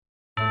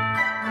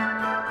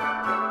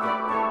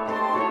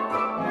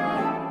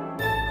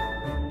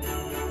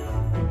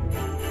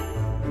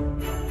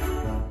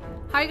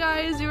Hi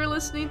guys, you are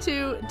listening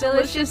to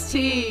Delicious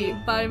Tea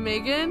by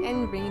Megan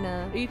and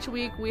Rena. Each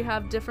week we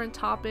have different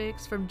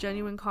topics from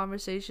genuine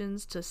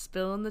conversations to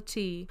spilling the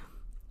tea.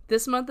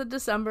 This month of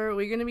December,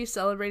 we're going to be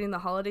celebrating the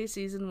holiday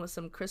season with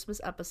some Christmas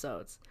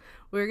episodes.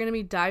 We're going to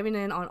be diving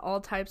in on all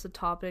types of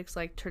topics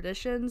like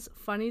traditions,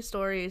 funny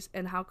stories,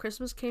 and how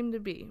Christmas came to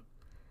be.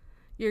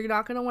 You're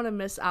not going to want to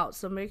miss out,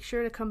 so make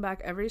sure to come back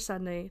every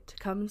Sunday to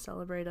come and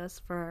celebrate us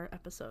for our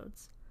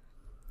episodes.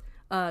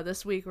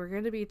 This week, we're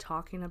going to be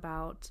talking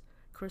about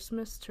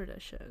Christmas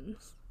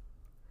traditions.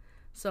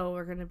 So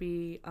we're going to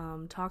be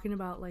talking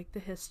about like the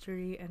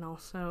history and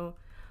also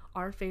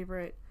our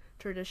favorite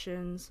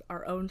traditions,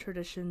 our own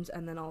traditions,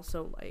 and then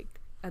also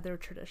like other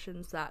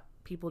traditions that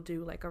people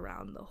do like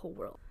around the whole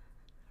world.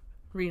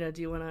 Rena,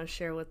 do you want to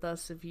share with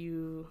us if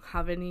you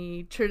have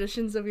any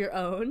traditions of your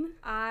own?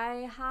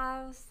 I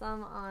have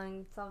some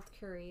on South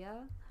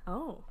Korea.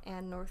 Oh.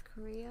 And North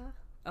Korea.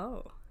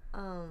 Oh.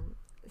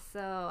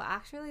 So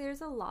actually there's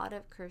a lot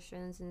of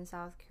Christians in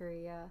South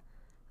Korea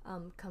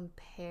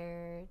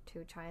compared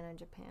to China and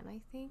Japan,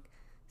 I think.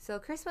 So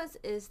Christmas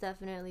is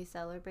definitely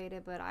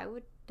celebrated, but I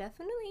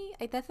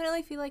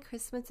definitely feel like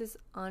Christmas is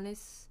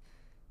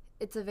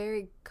it's a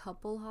very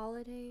couple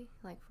holiday,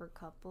 like for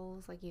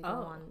couples, like you go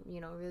on,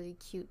 really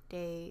cute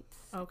dates.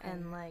 Okay.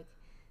 And like,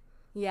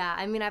 yeah,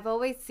 I mean, I've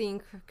always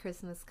seen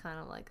Christmas kind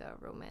of like a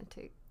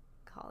romantic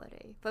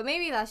holiday, but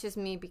maybe that's just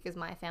me because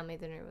my family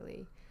didn't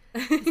really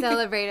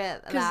celebrate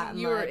it that much. Because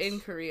you were in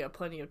Korea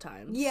plenty of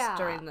times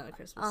during the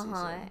Christmas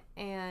season.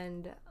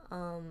 And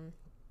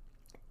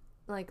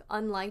like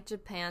unlike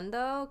Japan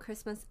though,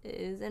 Christmas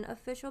is an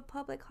official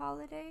public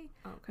holiday.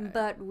 Okay.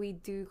 But we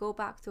do go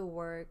back to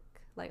work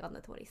like on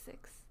the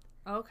 26th.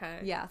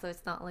 Okay. Yeah, so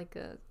it's not like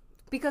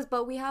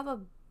but we have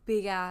a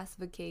big ass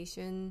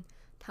vacation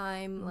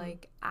time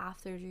like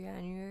after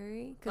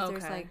January because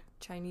there's like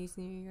Chinese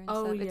New Year and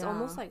stuff. It's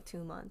almost like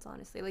 2 months,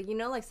 honestly. Like,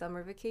 like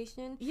summer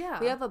vacation? Yeah.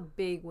 We have a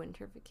big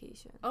winter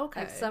vacation.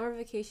 Okay. Like summer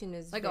vacation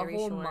is like very a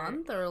whole short.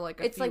 month or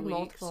like a it's few like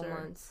weeks multiple or...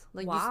 months.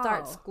 Like you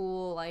start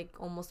school like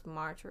almost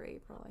March or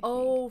April, I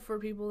think. For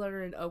people that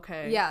are in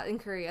Yeah, in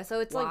Korea. So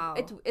it's like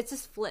it's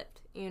just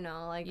flipped,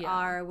 like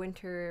our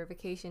winter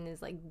vacation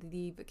is like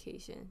the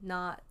vacation,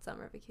 not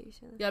summer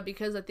vacation. Yeah,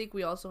 because I think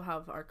we also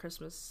have our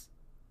Christmas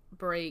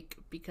break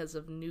because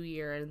of New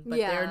Year, but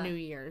their New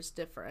Year is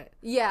different.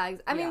 Yeah,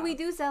 I mean we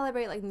do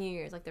celebrate like New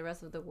Year's like the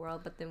rest of the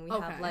world, but then we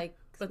have like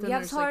we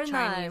have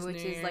Seolnal,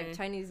 which is like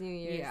Chinese New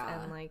Year's,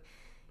 and like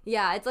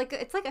it's like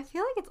I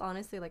feel like it's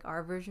honestly like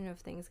our version of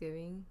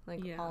Thanksgiving,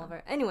 like all of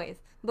our. Anyways,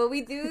 but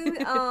we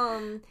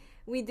do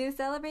we do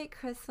celebrate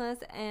Christmas,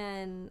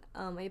 and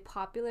a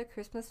popular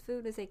Christmas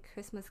food is a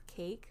Christmas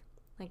cake,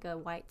 like a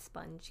white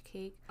sponge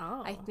cake.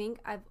 I think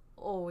I've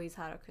always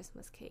had a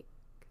Christmas cake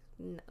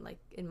like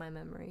in my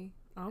memory.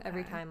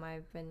 Every time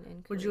I've been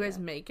in Korea. Would you guys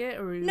make it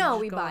or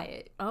we buy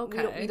it?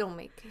 Okay. We don't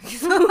make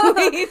cakes.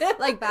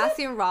 Like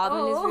Baskin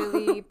Robbins is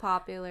really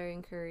popular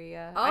in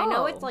Korea. I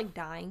know it's like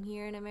dying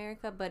here in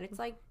America, but it's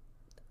like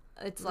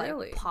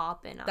really?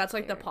 Poppin' out That's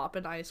like there. the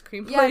Poppin' ice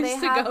cream place they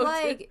to have go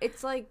like to.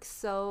 it's like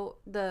so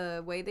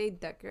the way they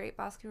decorate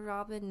Baskin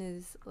Robbins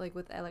is like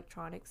with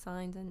electronic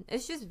signs, and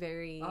it's just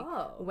very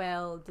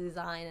well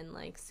designed and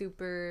like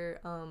super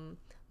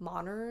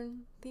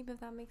modern theme, if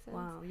that makes sense.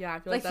 Wow. Yeah, I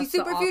feel like that's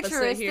super the opposite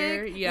futuristic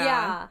here.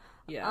 Yeah.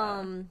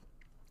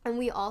 And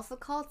we also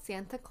called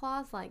Santa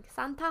Claus like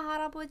Santa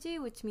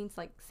Haraboji, which means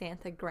like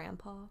Santa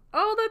Grandpa.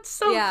 Oh, that's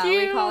so cute. Yeah,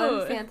 we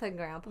call him Santa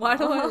Grandpa. Why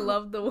do I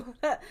love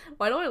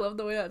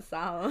the way that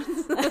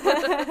sounds?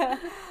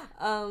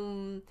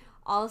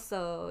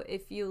 Also,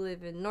 if you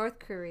live in North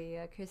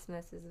Korea,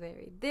 Christmas is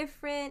very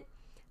different.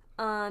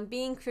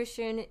 Being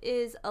Christian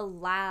is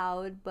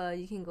allowed, but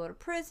you can go to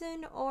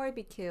prison or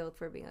be killed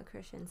for being a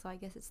Christian, so I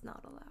guess it's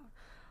not allowed.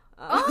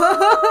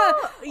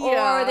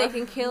 Or they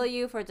can kill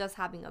you for just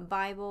having a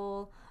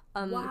Bible.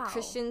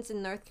 Christians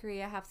in North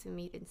Korea have to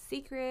meet in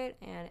secret,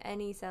 and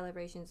any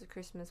celebrations of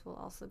Christmas will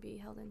also be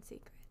held in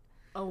secret.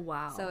 Oh,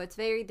 wow. So it's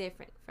very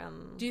different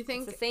from... Do you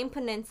think... It's the same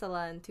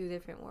peninsula in two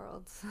different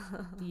worlds.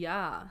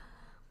 Yeah.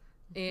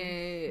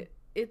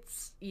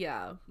 It's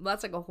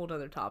that's like a whole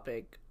other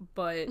topic,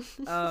 but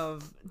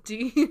do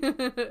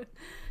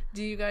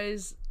you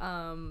guys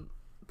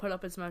put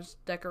up as much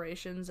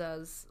decorations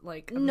as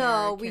like Americans?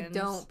 No, we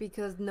don't,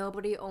 because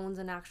nobody owns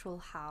an actual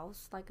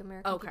house like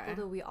American people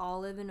do. We all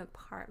live in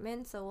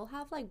apartments, so we'll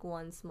have like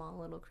one small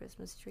little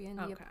Christmas tree in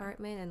the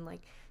apartment, and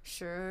like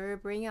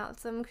bring out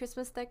some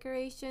Christmas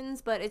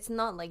decorations, but it's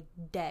not like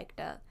deck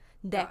the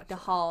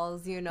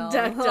halls,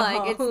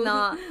 like it's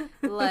not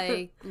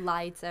like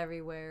lights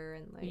everywhere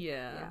and like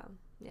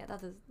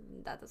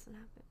that doesn't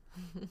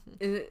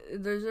happen.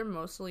 Those are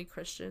mostly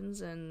Christians,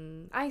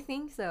 and I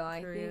think so.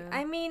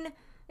 I mean,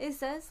 it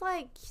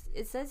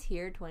says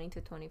here 20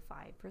 to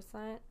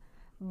 25%,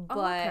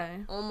 but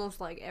almost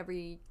like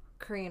every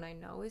Korean I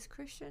know is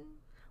Christian.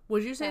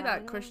 Would you say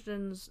that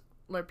Christians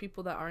like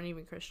people that aren't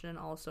even Christian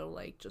also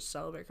like just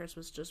celebrate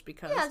Christmas just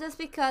because. Yeah, just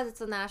because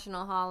it's a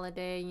national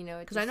holiday, you know.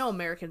 Because I know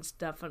Americans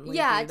definitely do that.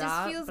 Yeah, it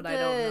just feels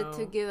good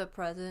to give a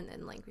present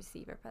and like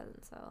receive a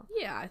present. So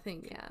yeah, I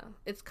think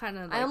it's kind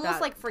of. Like I almost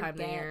that like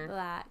forget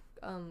that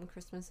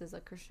Christmas is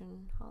a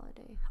Christian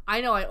holiday.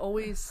 I know. I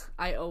always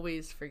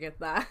forget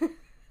that.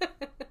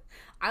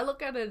 I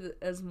look at it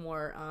as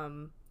more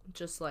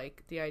just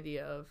like the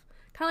idea of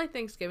kind of like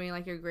Thanksgiving,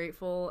 like you're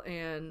grateful,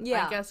 and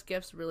I guess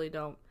gifts really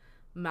don't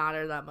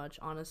matter that much,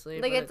 honestly.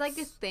 Like it's like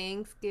a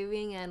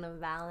Thanksgiving and a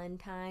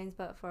Valentine's,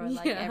 but for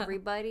like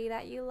everybody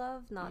that you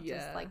love, not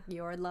just like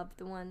your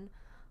loved one.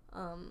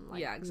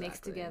 Like exactly.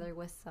 Mixed together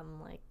with some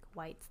like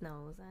white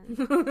snows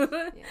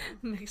and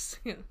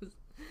mixed snows.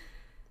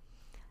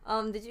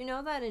 Did you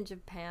know that in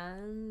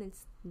Japan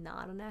it's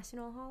not a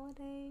national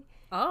holiday?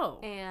 Oh.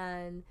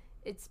 And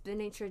it's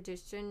been a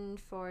tradition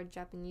for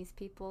Japanese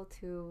people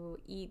to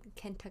eat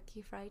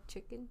Kentucky Fried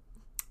Chicken.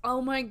 Oh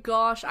my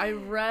gosh, I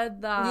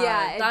read that.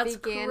 Yeah, That's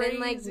began crazy.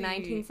 In like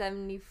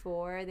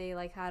 1974. They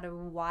like had a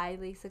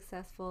widely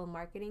successful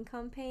marketing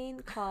campaign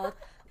called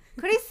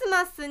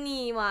Christmas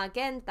ni wa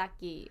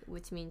Kentucky,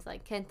 which means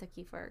like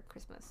Kentucky for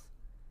Christmas.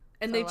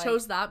 And so, they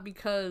chose that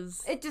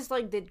because it just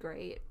like did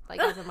great, like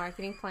as a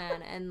marketing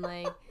plan, and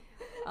like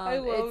I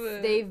love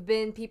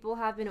it. People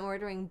have been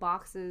ordering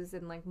boxes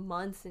in like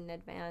months in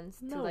advance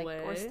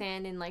or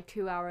stand in like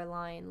 2-hour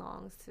line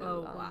longs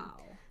to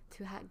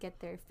get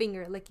their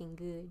finger licking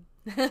good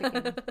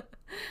chicken.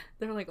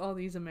 They're like all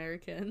these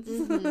Americans.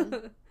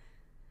 Mm-hmm.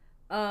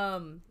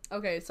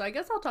 Okay, so I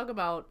guess I'll talk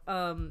about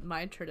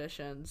my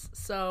traditions.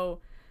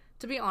 So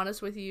to be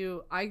honest with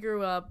you, I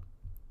grew up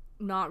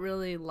not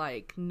really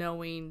like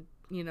knowing,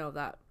 you know,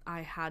 that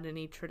I had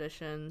any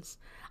traditions.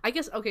 I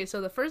guess, okay,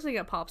 so the first thing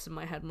that pops in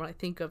my head when I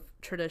think of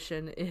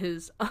tradition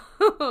is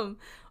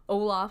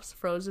Olaf's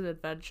Frozen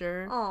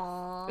Adventure.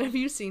 Aww. Have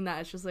you seen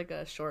that? It's just like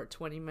a short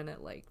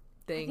 20-minute like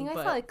thing. I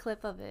saw a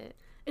clip of it.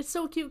 It's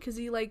so cute because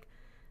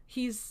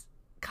he's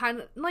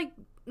kind of like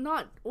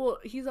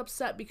he's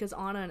upset because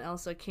Anna and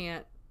Elsa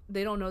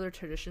they don't know their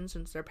tradition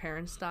since their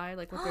parents died,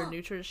 like what their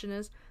new tradition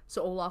is.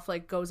 So Olaf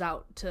like goes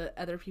out to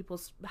other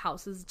people's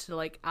houses to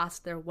like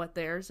ask what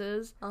theirs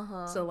is.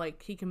 So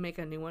like he can make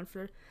a new one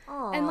for.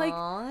 Aww, and like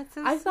that's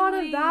so I sweet. thought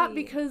of that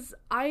because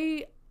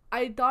I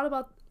thought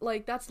about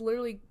like that's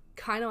literally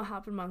kind of what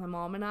happened with my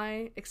mom and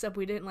I, except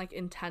we didn't like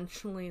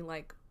intentionally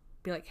like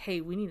be like,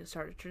 hey, we need to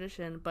start a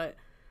tradition. But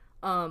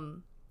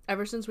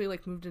ever since we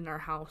like moved in our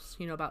house,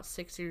 you know, about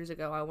 6 years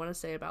ago, I want to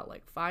say about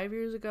like 5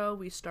 years ago,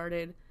 we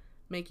started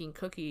making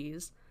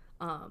cookies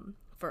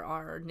for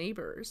our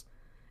neighbors.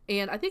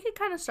 And I think it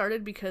kind of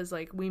started because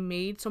like we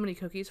made so many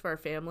cookies for our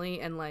family,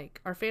 and like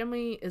our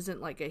family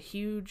isn't like a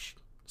huge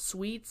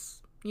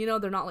sweets, you know,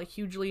 they're not like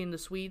hugely into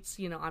sweets,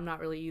 you know, I'm not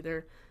really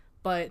either,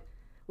 but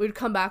we'd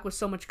come back with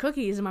so much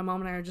cookies, and my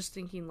mom and I are just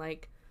thinking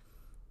like,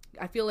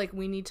 I feel like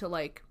we need to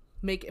like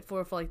make it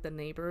for like the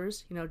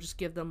neighbors, you know, just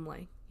give them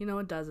like, you know,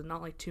 a dozen,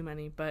 not like too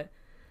many, but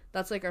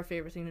that's like our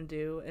favorite thing to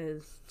do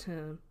is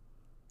to,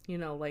 you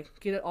know, like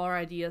get all our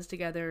ideas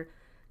together,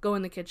 go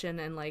in the kitchen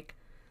and like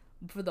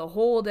for the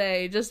whole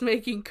day just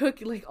making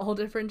like all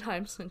different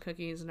types of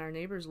cookies, and our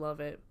neighbors love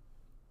it.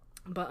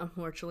 But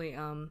unfortunately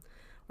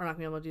we're not gonna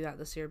be able to do that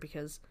this year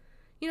because,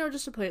 you know,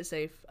 just to play it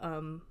safe.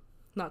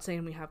 Not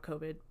saying we have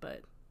COVID, but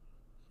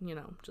you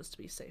know, just to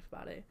be safe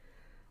about it.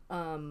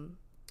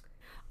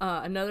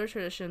 Another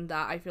tradition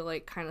that I feel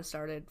like kind of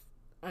started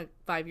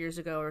 5 years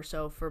ago or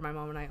so for my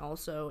mom and I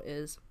also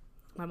is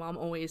my mom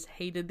always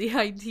hated the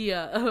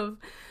idea of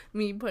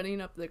me putting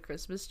up the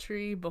Christmas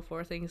tree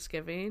before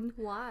Thanksgiving.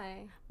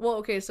 Why? Well,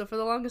 okay, so for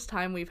the longest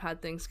time we've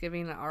had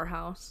Thanksgiving at our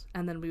house,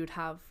 and then we would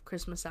have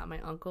Christmas at my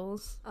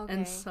uncle's. Okay.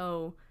 And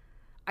so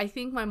I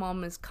think my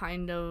mom is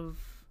kind of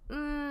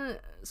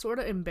sort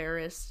of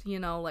embarrassed, you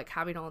know, like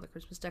having all the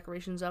Christmas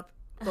decorations up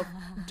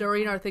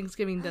during our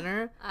Thanksgiving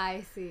dinner.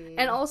 I see.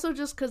 And also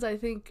just because I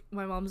think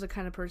my mom's the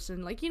kind of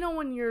person, like, you know,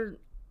 when your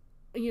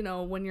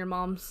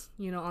mom's,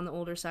 you know, on the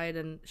older side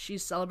and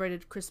she's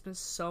celebrated Christmas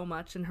so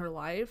much in her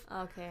life.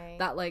 Okay.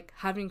 That, like,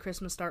 having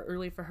Christmas start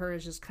early for her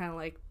is just kind of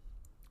like,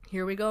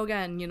 here we go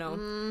again, you know.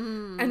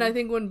 And I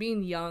think when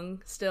being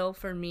young still,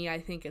 for me,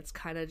 I think it's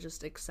kind of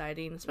just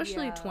exciting,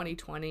 especially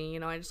 2020, you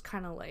know, I just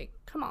kind of like,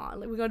 come on,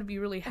 like, we got to be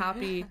really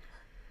happy.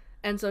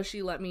 And so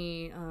she let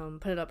me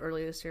put it up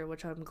early this year,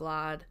 which I'm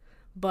glad.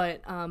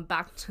 But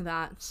back to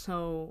that,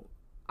 so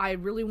I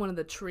really wanted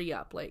the tree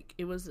up. Like,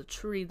 it was the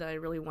tree that I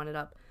really wanted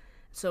up.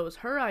 So it was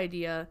her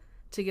idea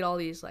to get all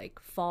these, like,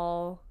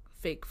 fall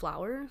fake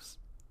flowers.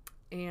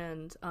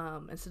 And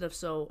instead of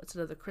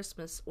the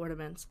Christmas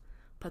ornaments,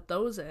 put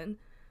those in.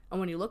 And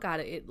when you look at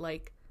it, it,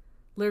 like,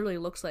 literally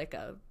looks like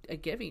a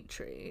giving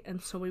tree.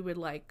 And so we would,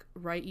 like,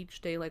 write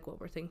each day, like,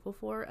 what we're thankful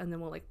for. And then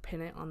we'll, like,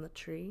 pin it on the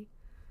tree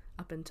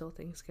up until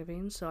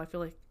Thanksgiving. So I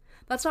feel like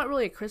that's not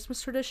really a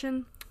Christmas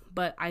tradition,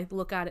 but I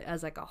look at it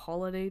as like a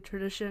holiday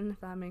tradition, if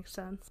that makes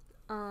sense.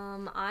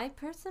 I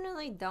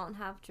personally don't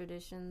have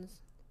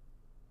traditions.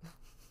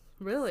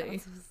 Really?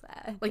 Sounds so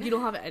sad. Like, you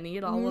don't have any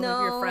at all with like,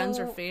 your friends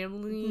or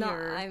family? No,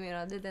 or... I mean,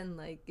 other than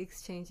like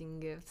exchanging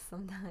gifts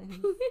sometimes.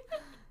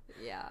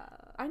 Yeah.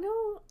 I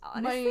know.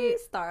 Honestly,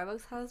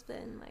 Starbucks has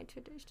been my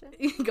tradition.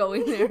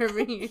 Going there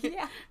every year.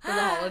 Yeah. For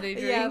the holiday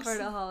drinks. Yeah, for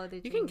the holiday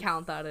drinks. You can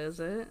count that as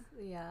it.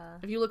 Yeah.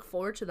 If you look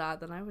forward to that,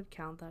 then I would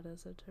count that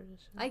as a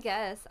tradition. I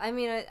guess. I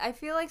mean, I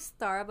feel like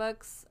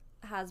Starbucks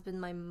has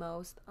been my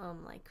most,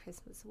 like,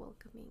 Christmas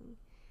welcoming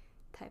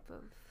type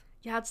of...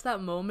 Yeah, it's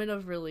that moment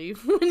of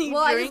relief when you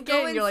drink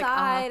it and you're like,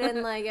 inside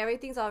and like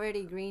everything's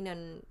already green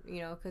and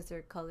you know because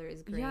their color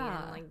is green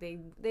and like they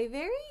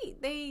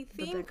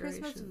theme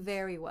Christmas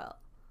very well.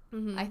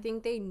 Mm-hmm. I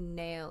think they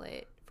nail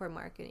it for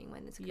marketing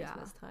when it's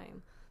Christmas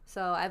time.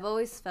 So I've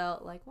always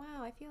felt like,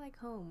 wow, I feel like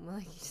home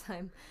like each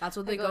time. That's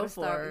what they go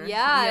for.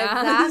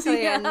 Yeah,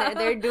 exactly. And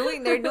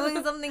they're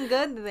doing something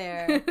good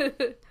there.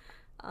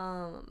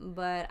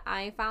 But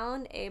I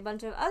found a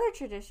bunch of other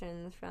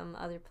traditions from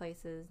other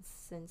places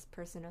since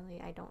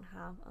personally I don't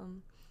have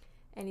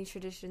any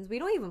traditions. We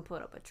don't even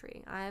put up a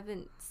tree. I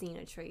haven't seen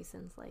a tree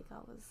since like I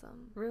was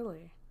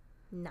really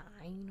 9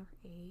 or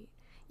 8.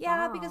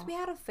 Yeah, wow. Because we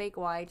had a fake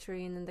white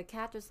tree and then the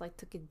cat just like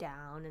took it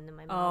down and then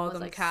my mom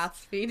was like cats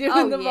feed it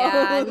in the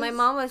yeah, and my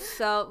mom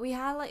was we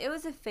had like it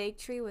was a fake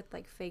tree with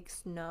like fake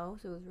snow,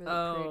 so it was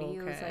really pretty. Okay.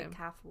 It was like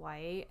half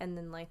white and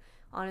then like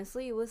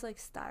honestly, it was like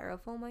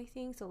styrofoam, I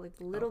think. So like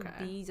little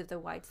beads of the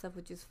white stuff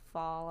would just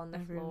fall on the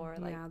floor.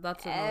 Like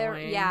that's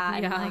annoying.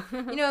 And like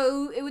you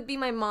know, it would be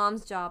my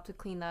mom's job to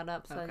clean that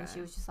up. So and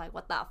she was just like,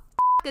 "What the f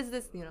is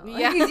this?" You know,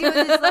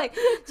 like,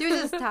 she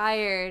was just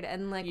tired,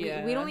 and like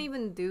we don't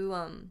even do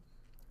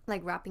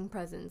like wrapping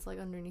presents like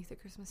underneath the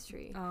Christmas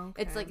tree. Oh,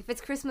 okay. It's like if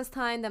it's Christmas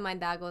time, then my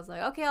dad goes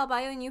like, "Okay, I'll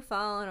buy you a new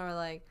phone," or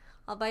like,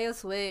 "I'll buy you a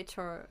Switch,"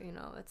 or you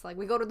know, it's like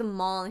we go to the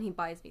mall and he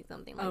buys me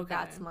something. Like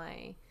that's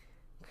my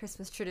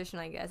Christmas tradition,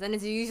 I guess, and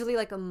it's usually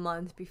like a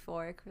month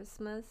before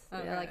Christmas.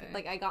 Okay. Yeah,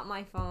 like I got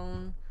my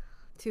phone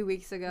 2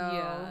 weeks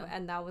ago,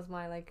 and that was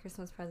my like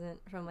Christmas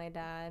present from my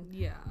dad.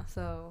 Yeah.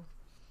 So,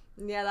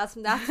 yeah, that's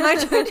my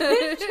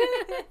tradition.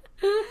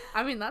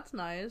 I mean, that's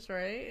nice,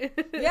 right?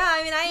 Yeah,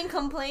 I mean, I ain't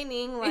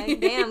complaining. Like,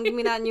 damn, give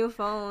me that new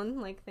phone.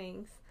 Like,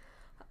 thanks.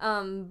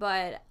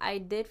 But I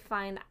did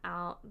find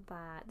out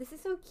that this is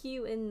so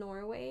cute in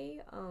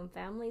Norway.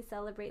 Families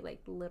celebrate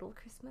like Little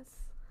Christmas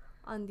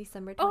on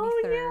December 23rd.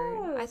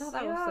 Oh, yes. I thought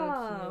that was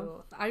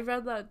so cute. I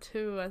read that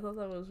too. I thought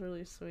that was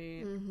really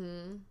sweet.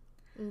 Mm-hmm.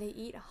 And they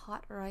eat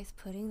hot rice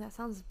pudding. That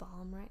sounds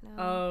bomb right now.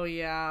 Oh,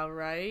 yeah,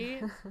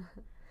 right?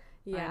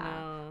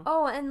 Yeah.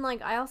 Oh, and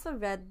like I also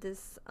read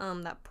this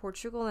that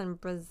Portugal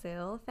and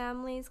Brazil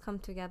families come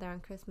together on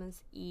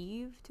Christmas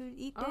Eve to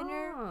eat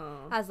dinner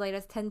as late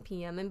as 10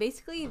 p.m. And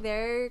basically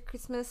their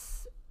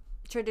Christmas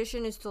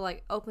tradition is to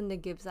like open the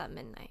gifts at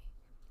midnight.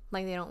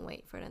 Like, they don't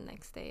wait for the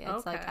next day.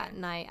 It's, like, at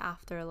night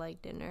after,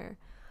 like, dinner.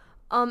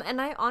 And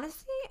I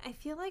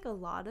feel like a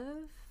lot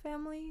of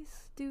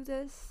families do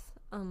this.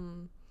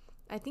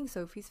 I think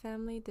Sophie's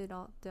family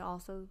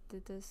also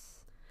did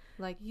this,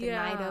 like, the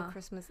night of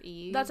Christmas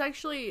Eve. That's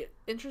actually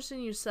interesting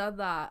you said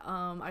that.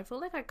 I feel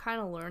like I kind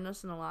of learned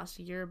this in the last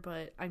year,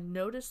 but I've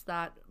noticed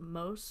that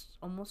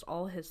almost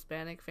all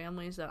Hispanic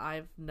families that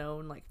I've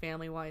known, like,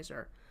 family-wise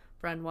or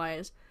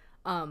friend-wise,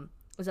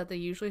 is that they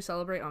usually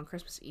celebrate on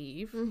Christmas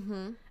Eve,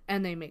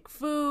 and they make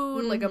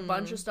food, like a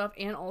bunch of stuff,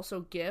 and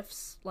also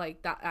gifts,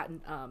 like that at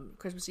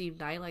Christmas Eve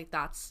night. Like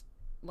that's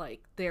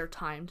like their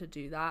time to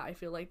do that. I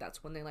feel like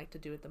that's when they like to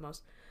do it the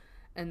most.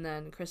 And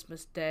then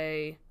Christmas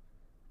Day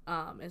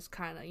is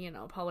kind of, you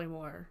know, probably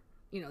more,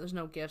 you know, there's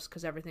no gifts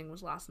because everything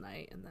was last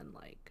night, and then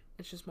like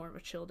it's just more of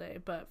a chill day.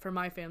 But for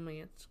my family,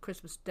 it's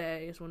Christmas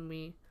Day is when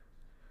we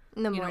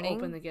in the morning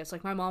open the gifts.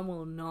 Like my mom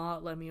will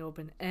not let me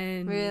open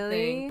anything.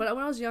 Really? But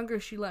when I was younger,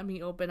 she let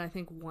me open I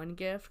think one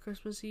gift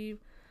Christmas Eve.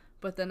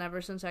 But then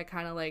ever since I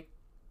kind of like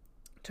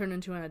turned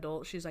into an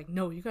adult, she's like,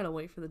 no, you gotta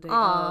wait for the day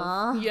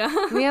of.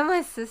 Yeah. Me and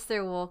my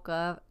sister woke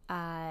up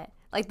at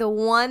like the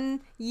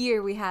 1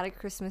 year we had a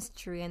Christmas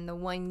tree and the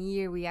 1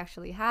 year we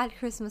actually had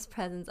Christmas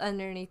presents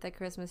underneath the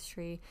Christmas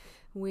tree.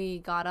 We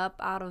got up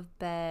out of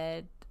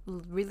bed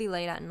really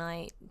late at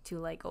night to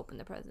like open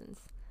the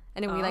presents.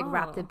 And then we, like,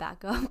 wrapped it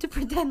back up to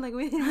pretend like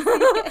we didn't see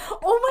it.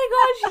 Oh, my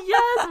gosh,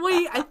 yes.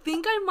 Wait, I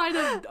think I might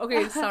have...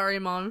 Okay, sorry,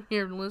 Mom,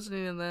 you're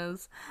listening to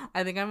this.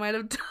 I think I might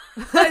have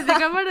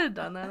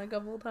done that a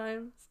couple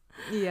times.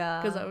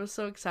 Yeah. Because I was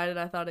so excited.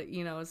 I thought it,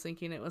 you know, I was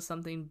thinking it was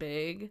something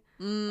big.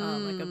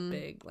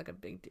 Like a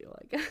big deal,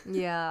 I guess.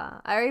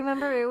 Yeah. I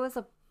remember it was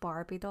a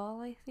Barbie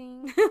doll, I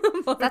think.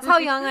 That's how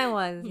young I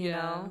was, you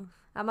know?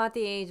 I'm at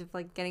the age of,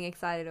 like, getting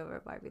excited over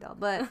a Barbie doll.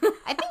 But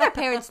I think our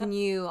parents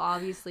knew,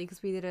 obviously,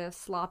 because we did a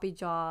sloppy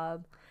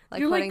job,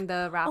 like, putting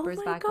the wrappers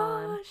back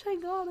on. Oh, my gosh, I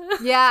got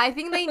it. Yeah, I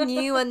think they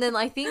knew, and then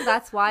I think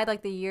that's why,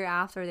 like, the year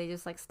after, they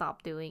just, like,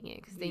 stopped doing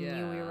it, because they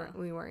knew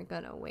we weren't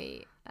gonna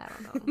wait. I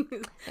don't know.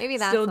 Maybe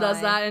that's Still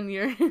does that in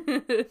your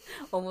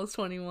almost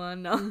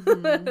 21. No.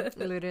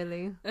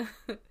 Literally.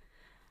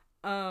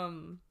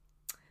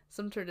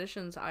 some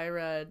traditions I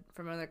read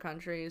from other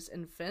countries.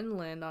 In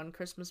Finland, on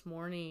Christmas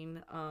morning,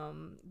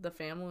 the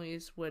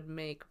families would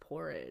make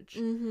porridge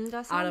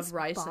out of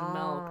rice and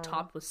milk,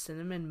 topped with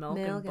cinnamon, milk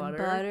and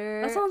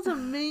butter. That sounds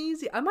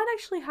amazing. I might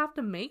actually have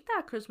to make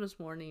that Christmas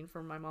morning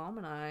for my mom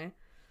and I.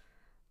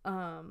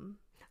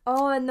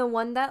 Oh, and the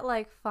one that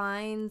like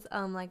finds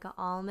like an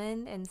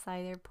almond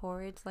inside their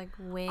porridge like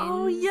wins.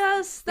 Oh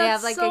yes, that's they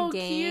have like so a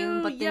game,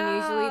 cute. But then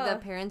usually the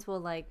parents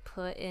will like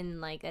put in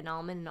like an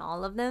almond in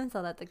all of them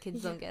so that the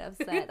kids don't get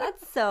upset.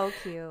 That's so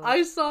cute.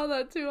 I saw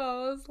that too.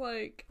 I was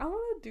like, I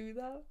want to do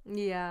that.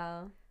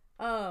 Yeah.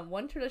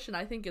 One tradition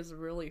I think is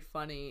really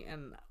funny,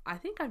 and I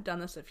think I've done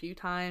this a few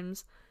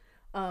times.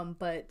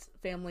 But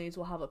families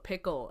will have a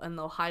pickle and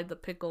they'll hide the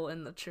pickle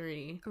in the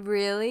tree.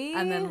 Really?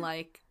 And then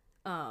like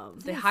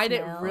they hide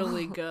it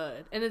really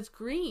good, and it's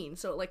green,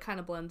 so it like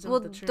kind of blends in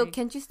with the tree.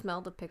 Can't you smell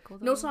the pickle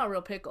though? No, it's not a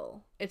real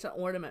pickle. It's an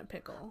ornament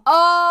pickle.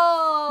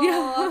 Oh,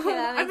 yeah. Okay,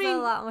 that makes a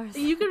lot more sense.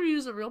 You could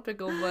use a real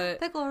pickle, but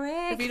Pickle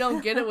Rick, if you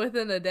don't get it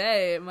within a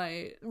day, it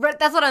might.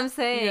 That's what I'm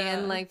saying. Yeah.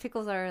 And like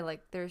pickles are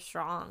like they're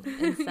strong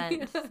in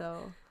scent,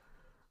 so.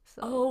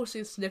 So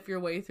you sniff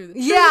your way through the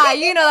tree.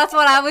 Yeah, that's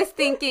what I was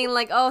thinking.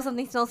 Like, oh,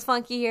 something smells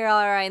funky here.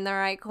 All right, in the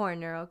right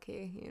corner.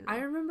 Okay. I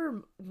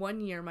remember one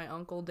year my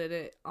uncle did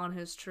it on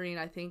his tree, and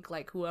I think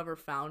like whoever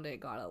found it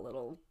got a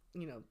little,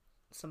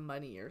 some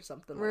money or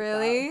something like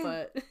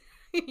that. But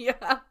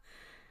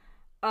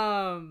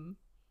yeah.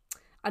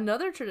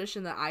 Another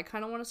tradition that I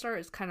kind of want to start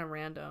is kind of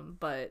random,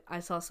 but I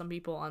saw some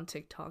people on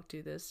TikTok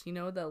do this. You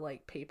know, the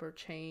like paper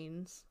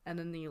chains, and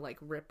then you like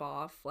rip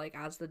off like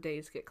as the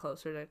days get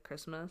closer to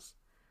Christmas.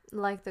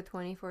 Like the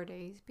 24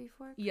 days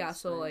before Christmas? Yeah,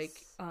 so like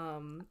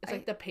it's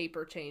like the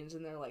paper chains,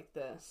 and they're like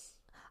this.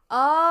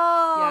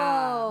 Oh,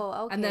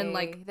 yeah. Okay. And then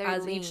like they're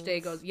as links. Each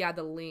day goes, the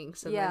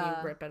links, and then you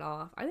rip it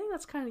off. I think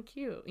that's kind of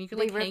cute. You can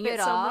like hang it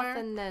somewhere. Off,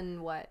 and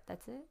then what?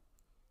 That's it.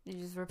 You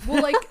just rip.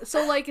 Well, like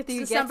so, like it's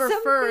December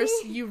 1st,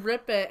 you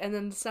rip it, and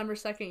then December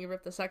 2nd, you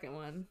rip the second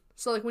one.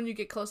 So like when you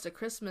get close to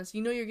Christmas,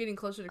 you're getting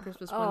closer to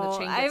Christmas when the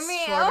chain gets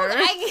shorter.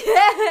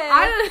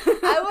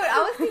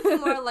 I was thinking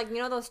more like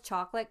those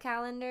chocolate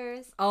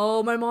calendars.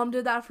 Oh, my mom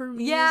did that for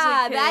me.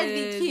 Yeah, that'd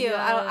be cute.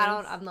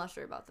 Yes. I'm not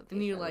sure about the paper.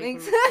 And you like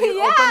links.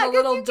 you open the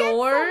little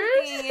doors.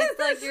 It's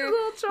like your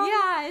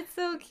yeah, it's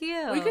so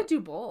cute. We could do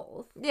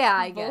both. Yeah,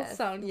 I guess. Both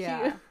sound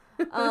cute.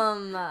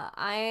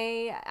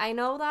 I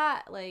know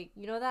that like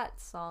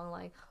that song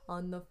like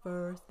on the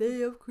first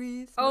day of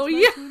Christmas. Oh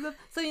yeah.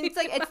 So it's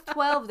like it's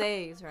 12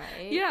 days,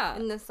 right? Yeah.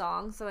 In the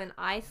song. So in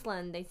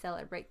Iceland they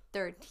celebrate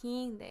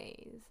 13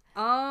 days.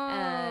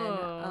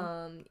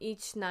 Oh. And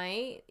each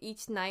night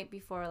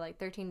before like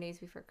 13 days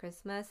before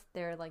Christmas,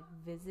 they're like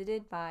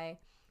visited by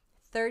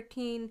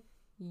 13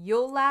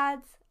 Yule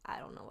lads. I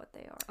don't know what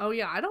they are. Oh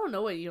yeah, I don't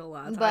know what Yule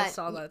lads. I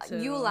saw that too.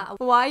 Yule,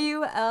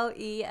 Yulellads,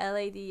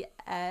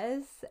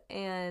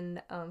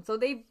 and so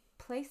they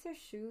place their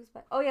shoes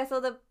by. Oh yeah, so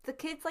the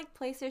kids like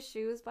place their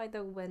shoes by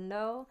the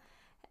window,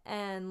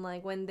 and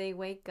like when they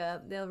wake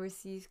up, they'll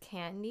receive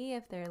candy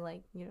if they're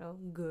like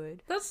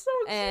good. That's so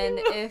cute. And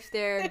if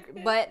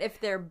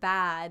they're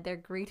bad, they're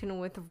greeted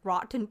with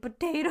rotten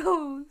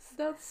potatoes.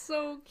 That's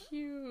so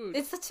cute.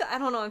 It's such a, I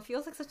don't know. It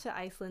feels like such an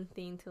Iceland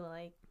thing to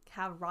like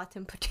have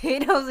rotten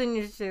potatoes in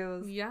your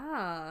shoes.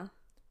 Yeah.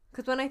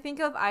 Because when I think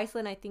of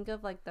Iceland, I think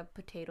of like the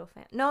potato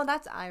fan. No,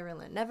 that's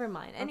Ireland. Never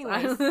mind.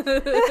 Anyways.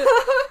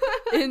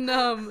 In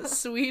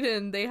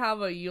Sweden, they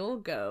have a Yule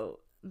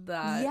goat.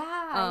 I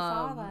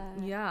saw that.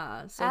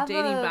 Yeah. So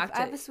dating back to...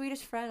 I have a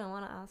Swedish friend. I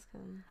want to ask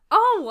him.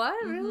 Oh, what?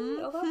 Really?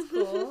 Oh, that's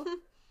cool.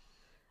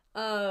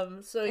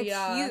 So it's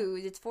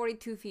huge. It's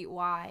 42 feet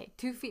wide.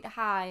 2 feet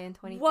high and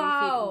 23 feet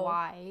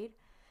wide.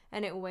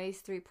 And it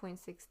weighs 3.6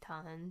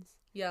 tons.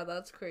 Yeah,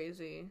 that's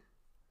crazy.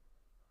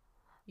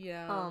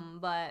 Yeah.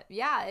 But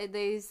yeah,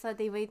 they said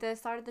they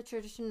started the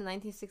tradition in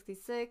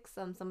 1966.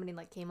 Somebody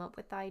like came up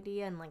with the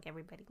idea, and like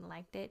everybody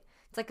liked it.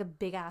 It's like a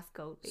big ass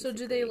goat. Basically. So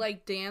do they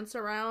like dance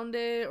around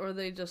it, or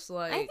they just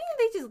like? I think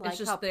they just like it's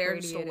just how there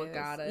pretty to look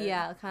at it.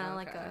 Yeah, kind of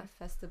like a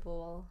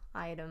festival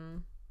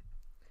item.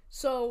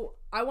 So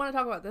I want to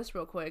talk about this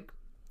real quick.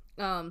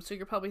 So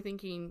you're probably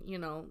thinking,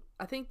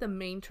 I think the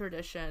main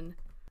tradition.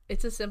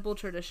 It's a simple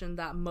tradition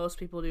that most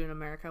people do in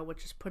America,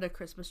 which is put a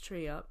Christmas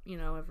tree up,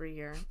 every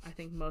year. I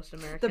think most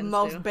Americans do. The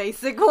most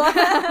basic one.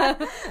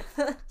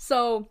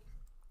 So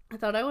I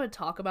thought I would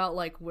talk about,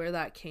 like, where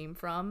that came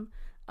from.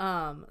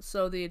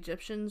 So the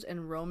Egyptians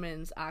and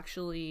Romans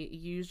actually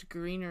used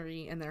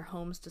greenery in their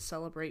homes to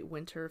celebrate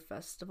winter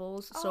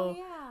festivals. So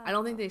I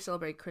don't think they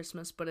celebrate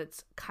Christmas, but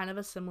it's kind of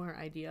a similar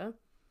idea.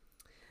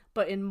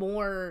 But in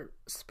more,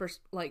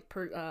 specific,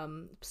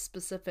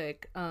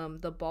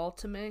 the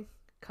Baltic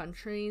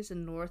countries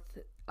in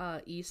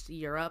East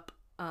Europe,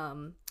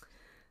 in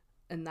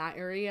that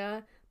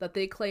area, that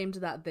they claimed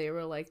that they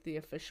were like the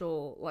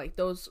official, like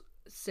those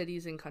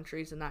cities and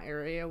countries in that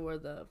area were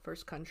the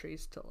first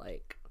countries to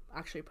like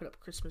actually put up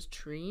Christmas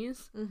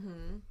trees.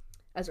 Mm-hmm.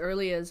 As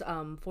early as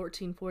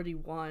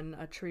 1441,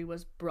 a tree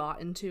was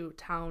brought into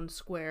town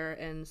square,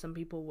 and some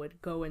people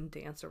would go and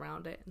dance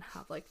around it and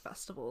have like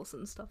festivals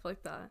and stuff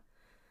like that.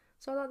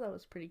 So I thought that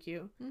was pretty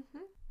cute.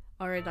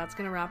 All right, that's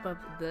gonna wrap up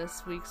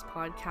this week's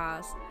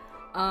podcast.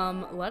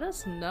 Let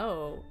us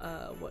know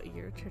what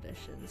your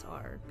traditions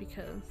are,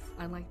 because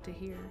I like to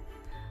hear.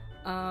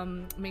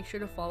 Make sure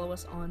to follow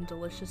us on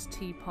Delicious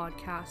Tea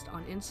Podcast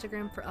on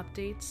Instagram for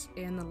updates,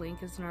 and the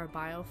link is in our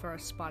bio for our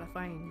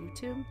Spotify and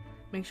YouTube.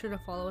 Make sure to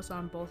follow us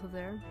on both of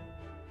there.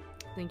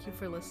 Thank you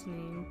for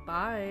listening.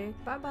 Bye.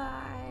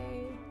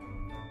 Bye-bye.